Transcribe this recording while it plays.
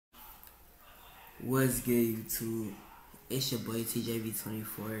What's good, YouTube? It's your boy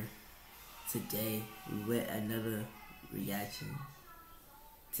TJV24. Today we with another reaction.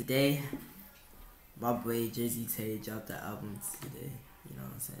 Today, my boy Drizzy dropped the album today. You know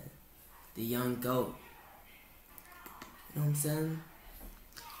what I'm saying? The Young Goat. You know what I'm saying?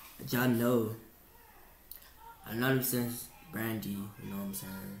 Y'all know. I know him since Brandy. You know what I'm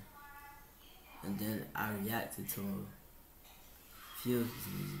saying? And then I reacted to a few of his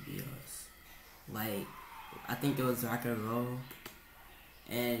music videos. Like, I think it was Rock and Roll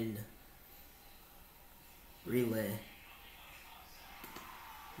and Relay.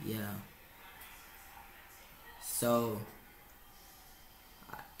 Yeah. So,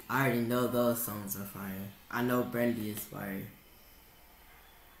 I already know those songs are fire. I know Brandy is fire.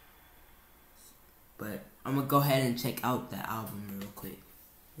 But I'm gonna go ahead and check out that album real quick.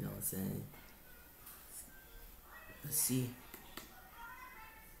 You know what I'm saying? Let's see.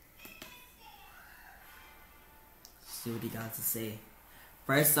 See what he got to say.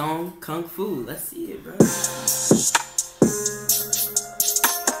 First song, Kung Fu. Let's see it, bro.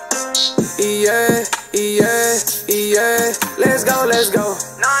 Yeah, yeah, yeah. Let's go, let's go.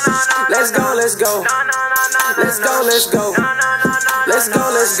 Let's go, let's go. Let's go, let's go. Let's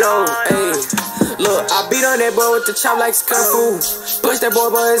go, let's go. Hey, look, I beat on that boy with the chop like it's Kung Fu. Push that boy,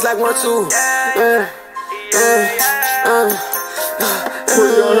 it's like 1, 2. Yeah.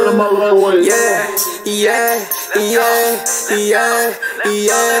 So you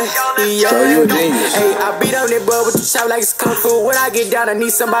a genius. Hey, I beat on that boy with the chop like it's Kung Fu. When I get down, I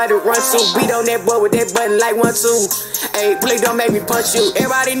need somebody to run to. Beat on that boy with that button like 1, 2. Hey, please don't make me punch you.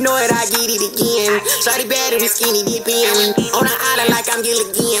 Everybody know it, I get it again. Shawty bad and skinny dipping. On the island like I'm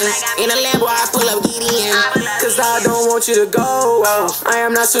Gilligan. In a Lambo, I pull up, get in. Cause I don't want you to go. I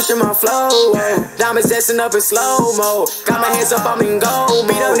am not switching my flow. Diamonds dancing up in slow-mo. Got my hands up, I'm in gold.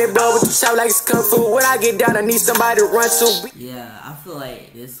 Beat on that boy with the chop like it's Kung Fu. When I get down, I need somebody to run to. Yeah, I feel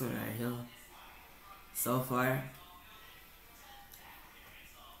like this one right here, so far,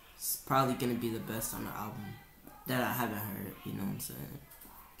 it's probably gonna be the best on the album that I haven't heard. You know what I'm saying?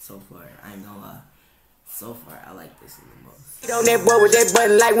 So far, I ain't gonna lie. So far, I like this one the most. Beat on that boy with that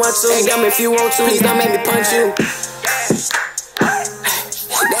button like 1, 2. Hey, dumb if you want to, please don't make me punch you.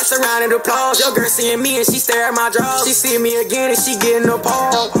 That's a round of applause. Your girl seeing me and she stare at my drawers. She see me again and she getting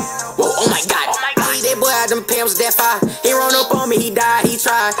appalled. Whoa, oh my god. That boy out them pimps that fire. He run up on me, he died, he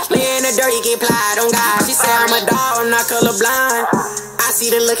tried. Lay in the dirt, he get plied on God. She say I'm a dog, I'm not colorblind. I see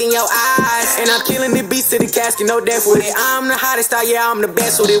the look in your eyes. And I'm killing the beast to the casket, no death with it. I'm the hottest out, yeah, I'm the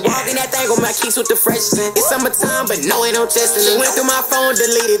best with it. Walking that thing on my keys with the freshest. It's summertime, but no, ain't no testing it. Went through my phone,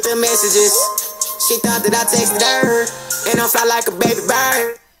 deleted the messages. She thought that I texted her. And I'm fly like a baby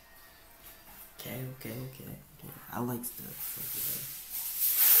bird. Okay. I like stuff.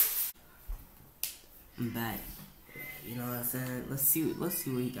 I'm back. You know what I'm saying? Let's see what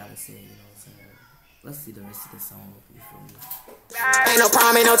he gotta say. You know what I'm saying? Let's see the rest of the song before me. Ain't no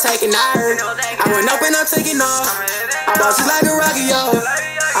prom, ain't no taking her. I went up and I'm taking off. I bought just like a rocket, yo.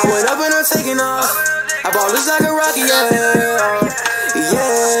 I went up and I'm taking off. I bought just like a rocket, yeah.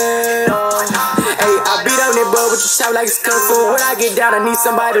 Hey, I beat on that boy with the chop like it's Kung Fu. When I get down, I need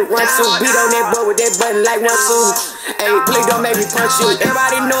somebody to run to. Beat on that boy with that button like 1, 2. Hey, please don't make me punch you.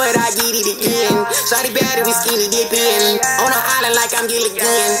 Everybody know it, I get it again. Shawty bad and we skinny dipping. On the island like I'm Gilligan.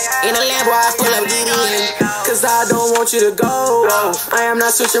 In a Lambo, I pull up, get in. Cause I don't want you to go. I am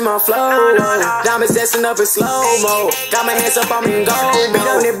not switching my flow. Diamonds dancing up in slow-mo. Got my hands up, I'm in gold. Beat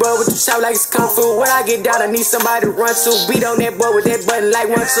on that boy with the chop like it's Kung Fu. When I get down, I need somebody to run to. Beat on that boy with that button like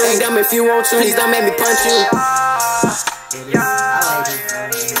 1, 2. Hey, dumb if you want to, please don't make me punch you.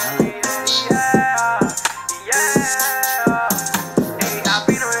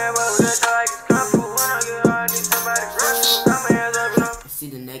 See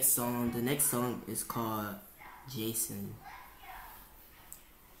the next song. The next song is called Jason.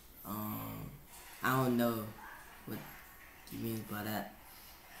 I don't know what you mean by that.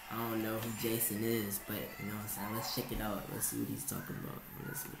 I don't know who Jason is, but you know what I'm saying. Let's check it out. Let's see what he's talking about.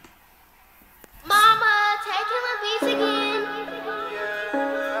 Let's see. Mama, taking the beats again.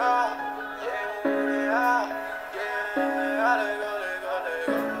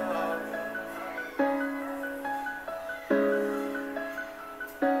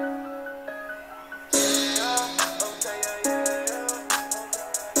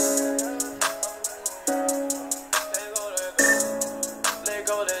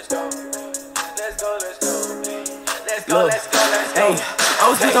 Look, hey, I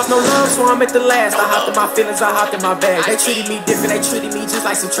was just off no love, so I'm at the last. I hopped in my feelings, I hopped in my bag. They treated me different, they treated me just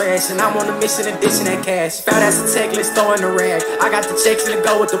like some trash. And I'm on a mission of dishing that cash. Found out some tech, let's throw in the rag. I got the checks and it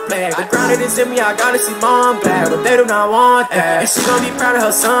go with the flag. The grind it is in me, I gotta see mom glad. But they do not want that. And she gon' be proud of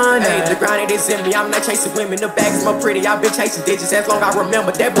her son. Hey, the grind it is in me, I'm not chasing women. The bag is more pretty, I've been chasing digits as long as I remember.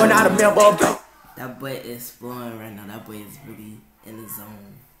 That boy not a member of the. That boy is flowing right now. That boy is really in the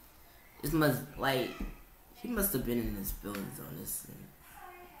zone. This must, like, he must have been in his feelings on this one.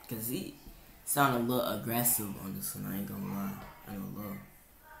 Cause he sounded a little aggressive on this one, I ain't gonna lie. I ain't gonna lie.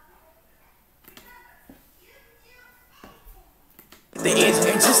 The engine,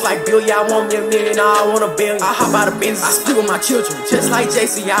 and just like Bill, yeah, I want me a million, I want a billion. I hop out of Benz, I split with my children. Just like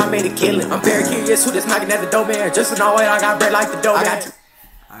JC, I made a killing. I'm very curious who this knocking at the door, man. Just to know it, I got bread like the dough, man.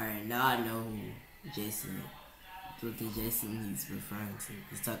 Alright, now I know who Jason, what the Jason he's referring to.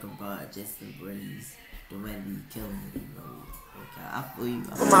 He's talking about Jason Brandy's the way he killing him, you know. Okay, I feel you.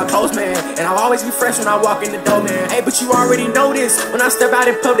 For my clothes, man, and I'll always be fresh when I walk in the door, man. Hey, but you already know this. When I step out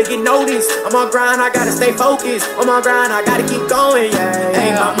in public, get noticed. I'm on grind, I gotta stay focused. I'm on grind, I gotta keep going, yeah.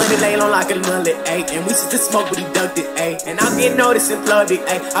 Hey, my money lay low like a mullet, ayy. And we used to smoke, but he ducked it, ayy. And I'm getting noticed and plugged it,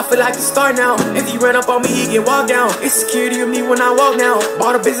 ayy. I feel like the star now. If he run up on me, he get walked down. It's security of me when I walk now.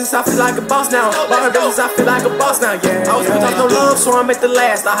 Bought a business, I feel like a boss now. Bought a business, I feel like a boss now, yeah. I was without no love, so I'm at the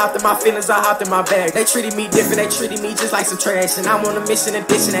last. I hopped in my feelings, I hopped in my bag. They treated me different, they treated me just like some trash. And I'm on a mission of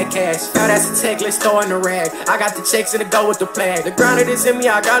dishing that cash. Found out some tech, let's throw in the rag. I got the checks and it go with the flag. The grind it is in me,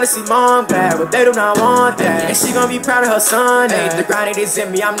 I gotta see mom glad. But they do not want that. And she gon' be proud of her son. Hey, the grind it is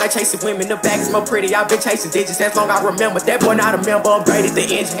in me, I'm not chasing women. The bag is more pretty, I've been chasing digits as long as I remember. That boy not a member, upgraded the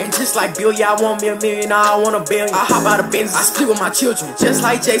engine. And just like Bill, yeah, I want me a million, I want a billion. I hop out of Benz, I split with my children. Just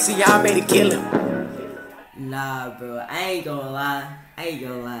like JC, yeah, I made a killing. Nah, bro, I ain't gonna lie.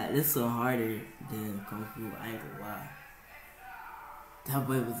 This one harder than Kung Fu. I ain't gonna lie. That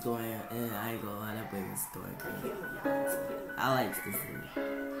boy was going in. I ain't gonna lie. That boy was going crazy. I like this one.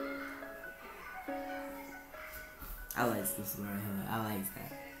 I like this one right here. I like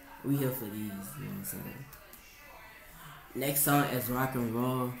that. We here for these, you know what I'm saying? Next song is Rock and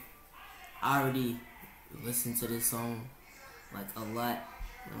Roll. I already listened to this song like a lot,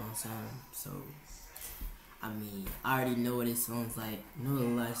 you know what I'm saying? So, I mean, I already know what this song's like. Know the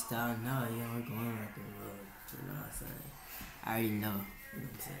lifestyle, now you know we're going rock and roll, you know what I'm saying? I already know, you know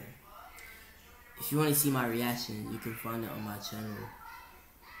what I'm saying? If you want to see my reaction, you can find it on my channel.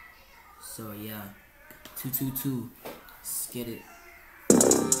 So yeah, 222, let's get it.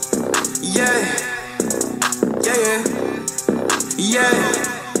 Yeah, yeah, yeah,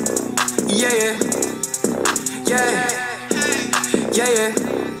 yeah, yeah, yeah,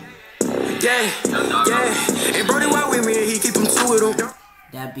 yeah. And Brody walk with me and he keep them two with him.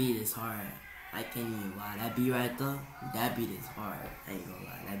 That beat is hard. I can't even lie. That beat right there, that beat is hard. I ain't gonna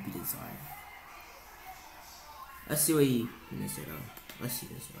lie, that beat is hard. Let's see what he finished it though. Let's see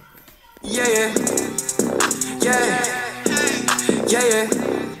this real quick. Yeah.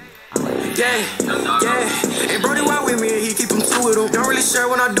 And Brody walk with me and he keep them two with him. Don't really sure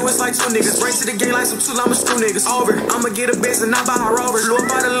when I do, it's like two niggas. Race to the game like some two I'ma screw niggas. Over, I'ma get a bitch and not buy her Rover. Flew up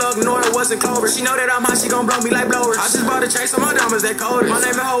by the luck, know it wasn't Clover. She know that I'm hot, she gon' blow me like blowers. I just bought a chase on my diamonds that coated. My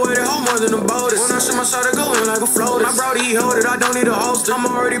name is Ho with it, Ho more than the boaters. When I shoot my shot, I go in like a floater. My Brody, he hold it, I don't need a holster. I'm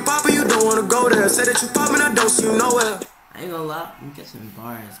already poppin', you don't wanna go there. Said that you poppin', I don't see you nowhere. I ain't gonna lie, I'm catching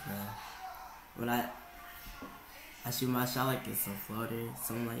bars, bro. When I shoot my shot like it's a floater,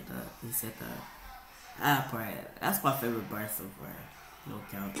 something like that. He said that. That's my favorite bar so far. No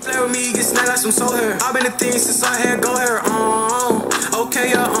count. Play with me, get snapped like some soul hair. I've been a thing since I had go hair.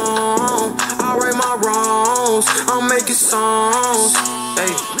 Okay, I write my wrongs. I'm making songs.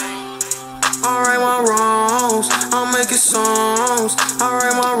 Hey. I write my wrongs. I'm making songs. I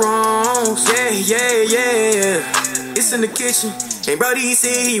write my wrongs. Yeah. It's in the kitchen. And Brody, he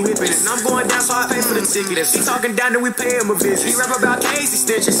said he whippin' it. And I'm going down, so I pay for the ticket. If he talking down, then we pay him a visit. He rap about case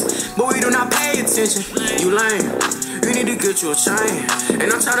extensions, but we do not pay attention. You lame, you need to get you a chain.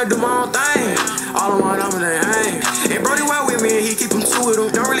 And I'm trying to do my own thing. All of my numbers, they hang. And Brody walk with me and he keep them two with him.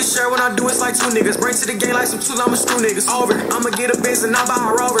 Don't really sure when I do, it's like two niggas. Bring to the game like some two I'ma screw niggas. Over, I'ma get a bitch and not buy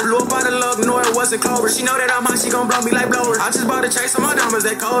her Rover. Flew up by the luck, know it wasn't Clover. She know that I'm hot, she gon' blow me like blowers. I just bought a chase on my diamonds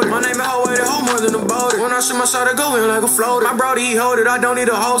that coated. My name is Ho with it, Ho more than a boater. When I shoot my shot, I go in like a floater. My Brody, he hold it, I don't need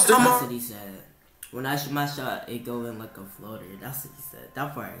a holster. That's what he said. When I shoot my shot, it go in like a floater. That's what he said.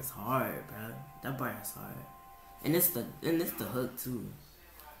 That part is hard, bro. That part is hard. And it's the hook too.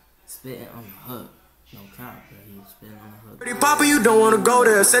 Spitting on the hook. No cap, bro. He was spinning on the hook. Pretty poppin', you don't wanna go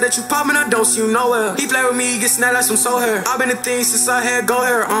there. Say that you poppin', I don't see you nowhere. He play with me, he get snapped like some soul hair. I been the thing since I had go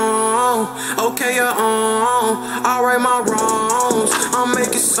hair. Okay, yeah, I right my wrongs. I'm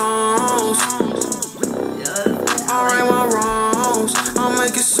making songs. I right my wrongs. I'm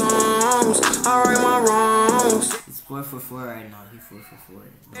making songs. I right my wrongs. He's 4 for 4 right now. He's 4 for 4.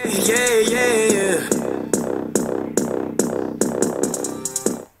 Yeah.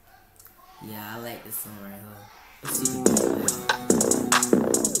 Yeah, I like this song right here. Let's see what this is.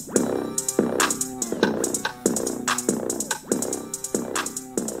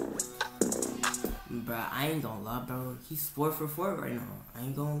 Bro, I ain't gonna lie, bro. He's 4 for 4 right now. I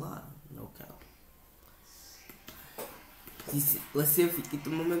ain't gonna lie. No cap. Let's see if we get the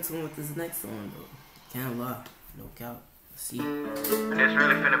momentum with this next song, though. Can't lie. No cap. Let's see. This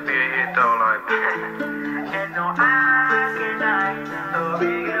really finna be a hit though, like. And no, I cannot, so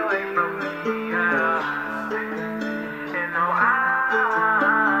big it away from me, yeah. And no,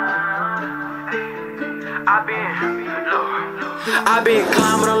 I've been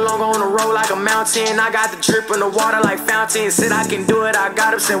climbing along on the road like a mountain. I got the drip in the water like fountain. Said I can do it, I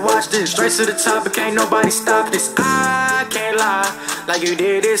got up, said watch this. Straight to the top, but can't nobody stop this. I can't lie, like you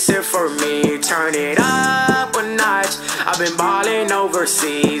did this here for me. Turn it up a notch. I've been balling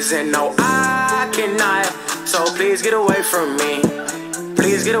overseas, and no, I cannot. So please get away from me.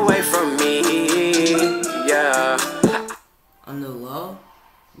 Please get away from me, yeah. On the low,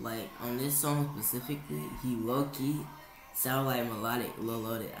 like on this song specifically, he low-key sound like melodic,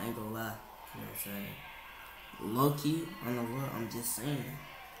 low-loaded. I ain't gonna lie. You know what I'm saying? Low-key, on the low, I'm just saying.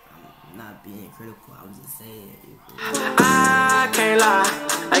 I'm not being critical, I'm just saying. I can't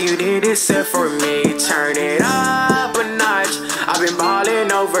lie, like you did this here for me. Turn it up a notch. I've been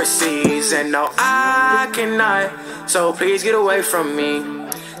balling overseas, and no, I cannot. So please get away from me.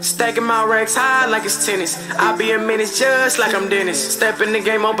 Stacking my racks high like it's tennis. I be a menace just like I'm Dennis. Step in the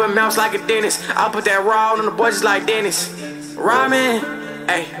game, open mouths like a dentist. I put that raw on the boys just like Dennis. Rhyming,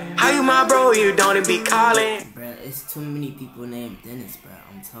 hey, how you my bro? You don't even be calling. Bruh, it's too many people named Dennis, bruh.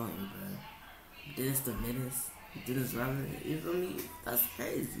 I'm telling you, bruh. Dennis the Menace, Dennis Rhyming, you feel me? That's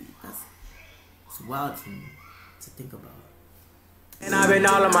crazy. It's wild to me to think about. And I've been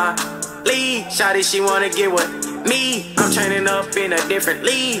all of my league. Shawty, she wanna get with me. I'm training up in a different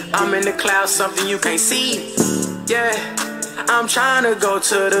league. I'm in the clouds, something you can't see. Yeah, I'm trying to go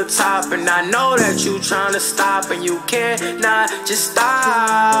to the top, and I know that you trying to stop, and you cannot just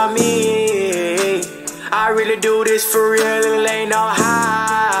stop me. I really do this for real, it ain't no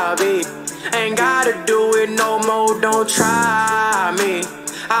hobby. Ain't gotta do it no more, don't try me.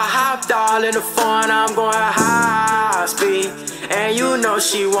 I hopped all in the phone, I'm going high speed. And you know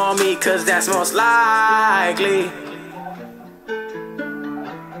she want me, cause that's most likely.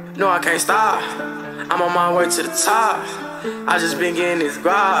 No, I can't stop. I'm on my way to the top. I just been getting this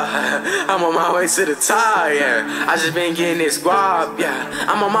guap. I'm on my way to the top, yeah. I just been getting this guap, yeah.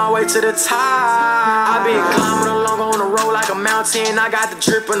 I'm on my way to the top. I've been climbing along on the road like a mountain. I got the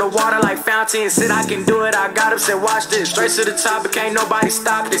drip in the water like fountain. Said I can do it, I got up, said watch this. Straight to the top, but can't nobody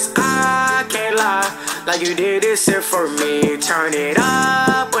stop this. I can't lie, like you did this here for me. Turn it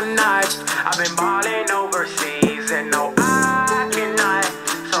up a notch. I've been balling overseas, and no, I cannot.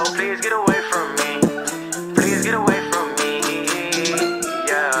 So please get away from me. Please get away from me.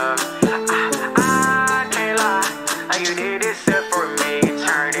 Yeah, I can't lie, like you did this here for me.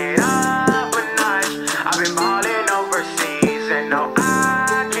 Turn it up a notch. I've been balling overseas, and no,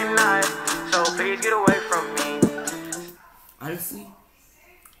 I cannot. So please get away from me. Honestly,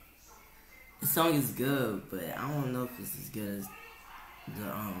 the song is good, but I don't know if it's as good as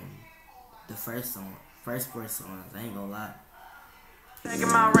the first 4 songs. I ain't gonna lie.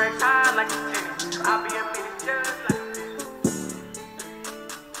 Taking my racks high like a tennis. I'll be a minute just like.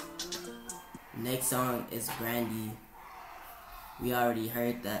 Next song is Brandy. We already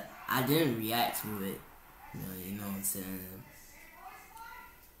heard that. I didn't react to it. You know what I'm saying?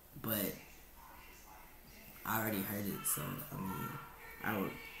 But I already heard it, so I mean, I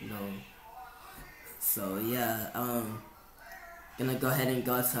don't know. So yeah, gonna go ahead and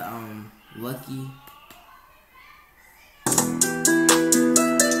go to Lucky.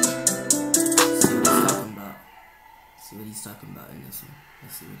 See what he's talking about in this one.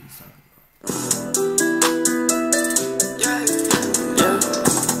 Let's see what he's talking about.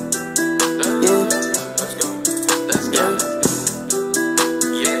 Let's go.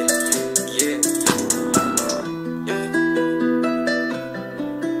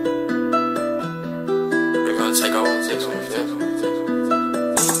 We're gonna take over.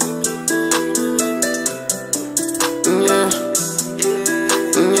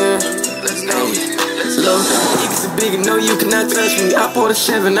 Let's go. big and no, you cannot touch me. I poured a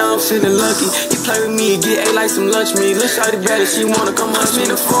 7, now I'm feeling lucky. You play with me, you get A like some lunch meat. Look shawty bad, she wanna come hunt me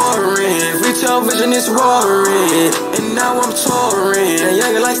in the foreign. Retail vision is roaring, and now I'm touring. That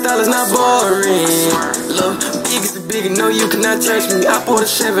younger lifestyle is not boring. Look, big is the big and no, you cannot touch me. I poured a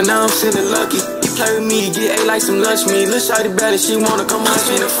 7, now I'm feeling lucky. You play with me, you get A like some lunch meat. Look shawty bad, she wanna come hunt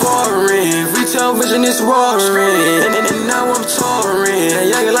me in the foreign. Retail vision is roaring, and now I'm touring.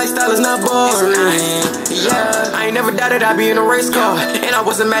 That younger lifestyle is not boring. Yeah, I ain't never doubted I'd be in a race car, and I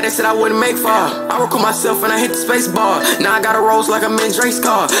wasn't mad, I said I wouldn't make far. I record myself and I hit the space bar. Now I got a rose like I'm in Drake's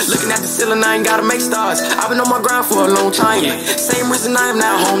car. Looking at the ceiling, I ain't gotta make stars. I've been on my grind for a long time. Same reason I am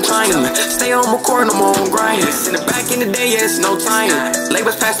not home trying. Stay on record, I'm on grind. In the back in the day, yeah, it's no time.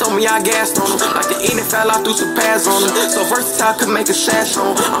 Labels passed on me, I gassed on them. Like the NFL, I threw some pads on them. So versatile, could make a sash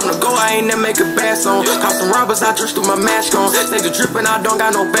on. I'm the go, I ain't never make a bass on. Caught some robbers, I dressed through my mask on. Stay the drippin', I don't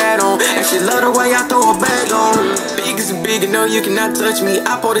got no bad on. And she love the way I throw a bag on. Big is big, and no, you cannot touch me.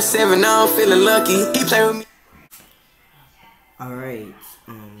 I poured a 7, now I'm feeling lucky. He play with me. Alright,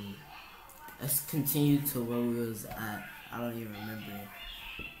 let's continue to where we was at. I don't even remember,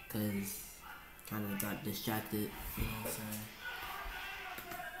 cause kind of got distracted, you know what I'm saying?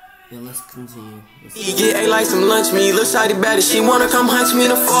 Yeah, let's continue. You get A like some lunch meat. Look shawty bad, she wanna come hunt me in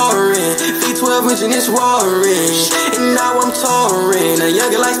the foreign. V12 engine is roaring, and now I'm touring. A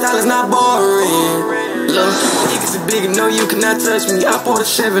younger lifestyle is not boring. Look, big is big and no, you cannot touch me. I poured a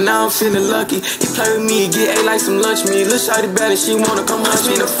 7, now I'm feeling lucky. You play with me, you get A like some lunch meat. Look shawty bad, she wanna come hunt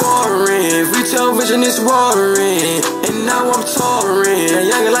me in the foreign. Retail vision is roaring, and now I'm touring. A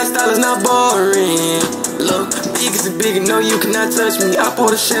younger lifestyle is not boring. Look, big is big and no, you cannot touch me. I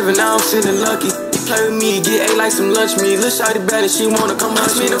poured a 7, now I'm feeling lucky. You play with me, you get A like some lunch meat. Look shawty bad, she wanna come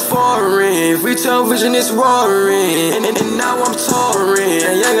hunt me in the foreign. Retail vision is roaring, and now I'm touring.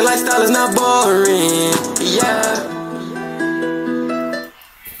 A younger lifestyle is not boring. Yeah.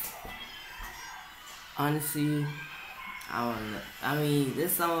 Honestly, I don't know. I mean,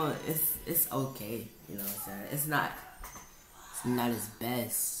 this song, it's okay. You know what I'm saying? It's not his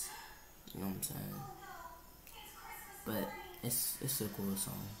best. You know what I'm saying? But it's a cool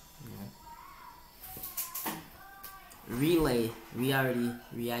song. You know. Relay, we already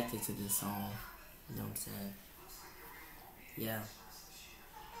reacted to this song. You know what I'm saying? Yeah.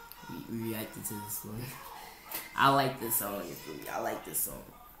 We reacted to this one. I like this song, you feel me? I like this song.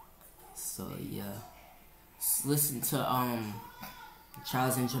 So yeah. Let's listen to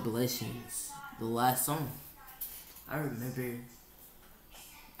Trials and Tribulations, the last song. I remember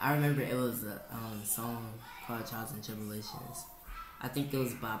it was a song called Trials and Tribulations. I think it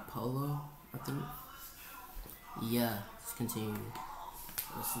was by Polo, I think. Yeah, let's continue.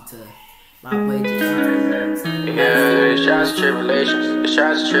 Listen to my boy Drizzy. Yeah, it's Trials and Tribulations. It's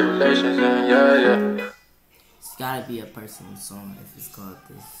Trials and Tribulations, yeah. It's gotta be a personal song if it's called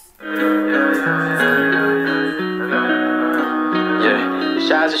this. Yeah, it's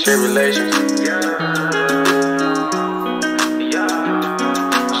Trials and Tribulations.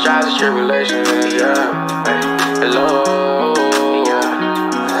 Trials and Tribulations, yeah. Hello.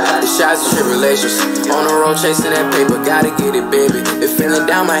 It's trials and tribulations. On the road chasing that paper, gotta get it, baby. It feeling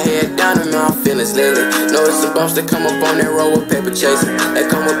down my head, down in my feelings lately. Know it's some bumps that come up on that road with paper chasing. That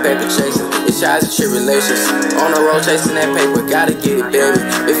come with paper chasing. It's trials and tribulations. On the road chasing that paper, gotta get it, baby.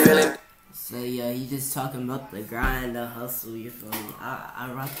 It feeling. So yeah, he just talking about the grind, the hustle, you feel me? I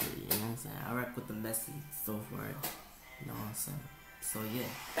rock it, you know what I'm saying? I rock with the message so far, you know what I'm saying? So yeah.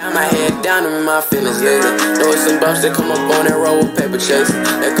 Down my head, down in my feelings lately. Know it's some bumps that come up on that road with paper chasing.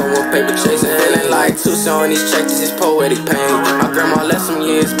 That come with paper chasing. Feeling like Tucson, these tracks is poetic pain. My grandma left some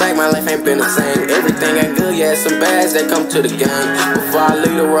years back, my life ain't been the same. Everything ain't good, yeah, some bads that come to the game. Before I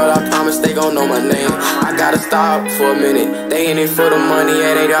leave the world, I promise they gon' know my name. I gotta stop for a minute. They in it for the money,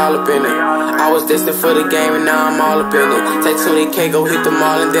 yeah, they all up in it. I was destined for the game and now I'm all up in it. Take 20K, go hit the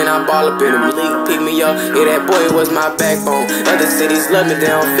mall and then I ball up in it. League pick me up, yeah, that boy was my backbone. Other cities love me,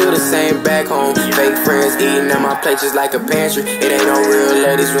 they don't feel the same back home. Fake friends eating at my plate just like a pantry. It ain't no real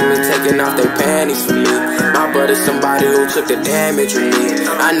love, these women taking off their panties for me. My brother's somebody who took the damage from me.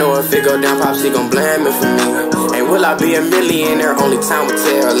 I know if it go down, Pops, he gon' blame me for me. And will I be a millionaire? Only time will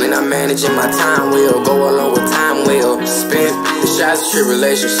tell. And I'm managing my time well. Go along with time well. Spent the shots of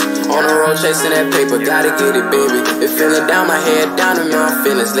tribulations. On the road chasing that paper, gotta get it, baby. It feeling down my head, down in my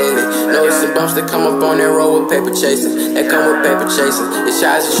feelings lately. Know it's some bumps that come up on that road with paper chasing. That come with paper chasing. It's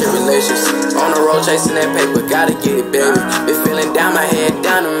trials and tribulations. On the road chasing that paper, gotta get it, baby. Been feeling down my head,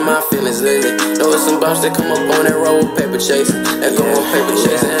 down in my feelings lately. Know it's some bumps that come up on that road with paper chasing. That come with paper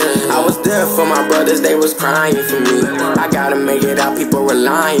chasing. I was there for my brothers, they was crying for me. I gotta make it out, people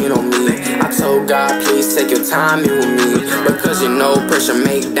relying on me. I told God, please take your time in with me. Because you know pressure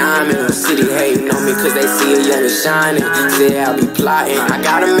make diamonds. The city hating on me cause they see a young and shining. Say I'll be plotting, I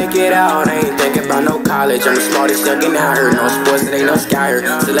gotta make it out. I ain't thinking about no college, I'm the smartest youngin' out here. No sports, it ain't no sky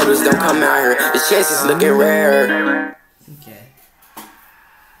here. Celebrities don't come out here, the chances looking rare. Okay.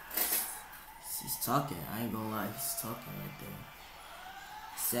 He's talking, I ain't gonna lie, he's talking right there.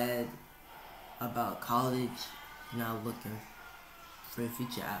 Said about college, not looking for a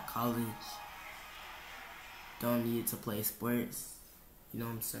future at college. Don't need to play sports, you know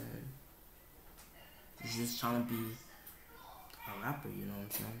what I'm saying? He's just trying to be a rapper, you know what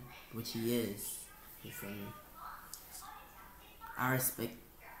I'm saying? Which he is, you feel me? I respect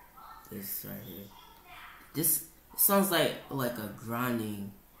this right here. This sounds like a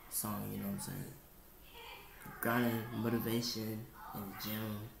grinding song, you know what I'm saying? Grinding, motivation, in the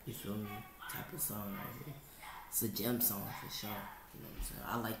gym, you feel me? Type of song right here. It's a gym song for sure, you know what I'm saying?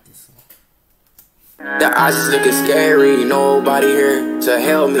 I like this song. The eyes is looking scary, nobody here to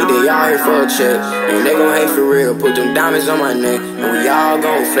help me, they all here for a check. And they gon' hate for real, put them diamonds on my neck, and we all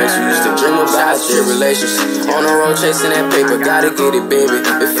gon' flex. We used to dream about tribulations. On the road chasing that paper, gotta get it, baby.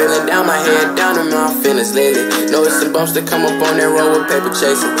 Been feeling down my head, down in my feelings lately. Know it's some bumps that come up on that road with paper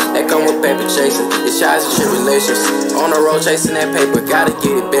chasing. That come with paper chasing, it's trials and tribulations. On the road chasing that paper, gotta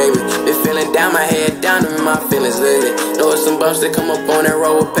get it, baby. Been feeling down my head, down in my feelings lately. Know it's some bumps that come up on that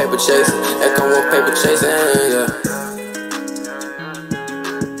road with paper chasing. That come with paper chasing, yeah.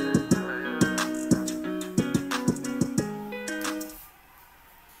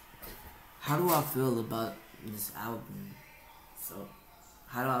 How do I feel about this album?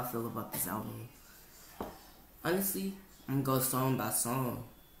 How do I feel about this album? Honestly, I'm gonna go song by song.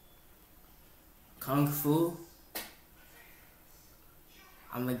 Kung Fu,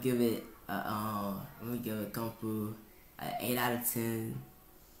 I'm gonna give it Kung Fu an 8 out of 10.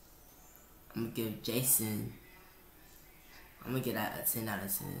 I'm gonna give Jason, I'm gonna get a 10 out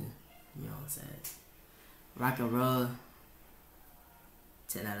of 10. You know what I'm saying? Rock and Roll,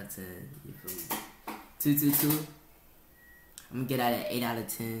 10 out of 10. You feel me? 222, I'm gonna get at an 8 out of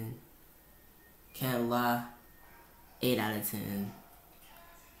 10. Can't Lie, 8 out of 10.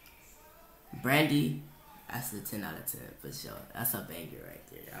 Brandy, that's a 10 out of 10 for sure. That's a banger right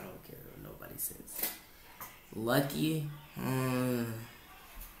there. I don't care what nobody says. Lucky,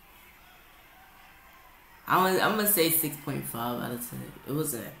 I'm gonna say 6.5 out of 10. It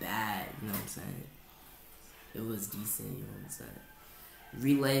wasn't bad, you know what I'm saying? It was decent, you know what I'm saying?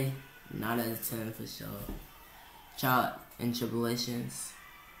 Relay, 9 out of 10 for sure. Child and Tribulations.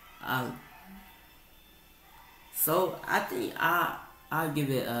 So I think I'll give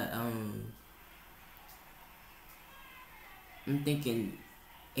it a I'm thinking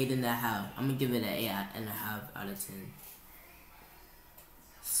 8.5. I'm gonna give it an 8.5 out of 10.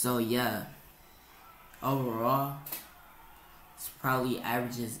 So yeah. Overall, it's probably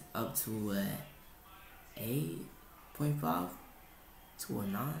averages up to a 8.5 to a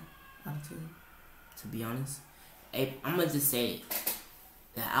 9 out of 10. To be honest, I'm gonna just say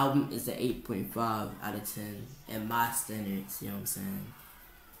the album is an 8.5 out of 10 in my standards. You know what I'm saying?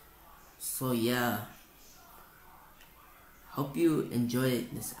 So yeah, hope you enjoyed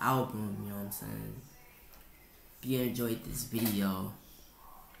this album. You know what I'm saying? If you enjoyed this video,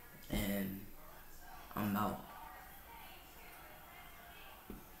 and I'm out.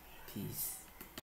 Peace.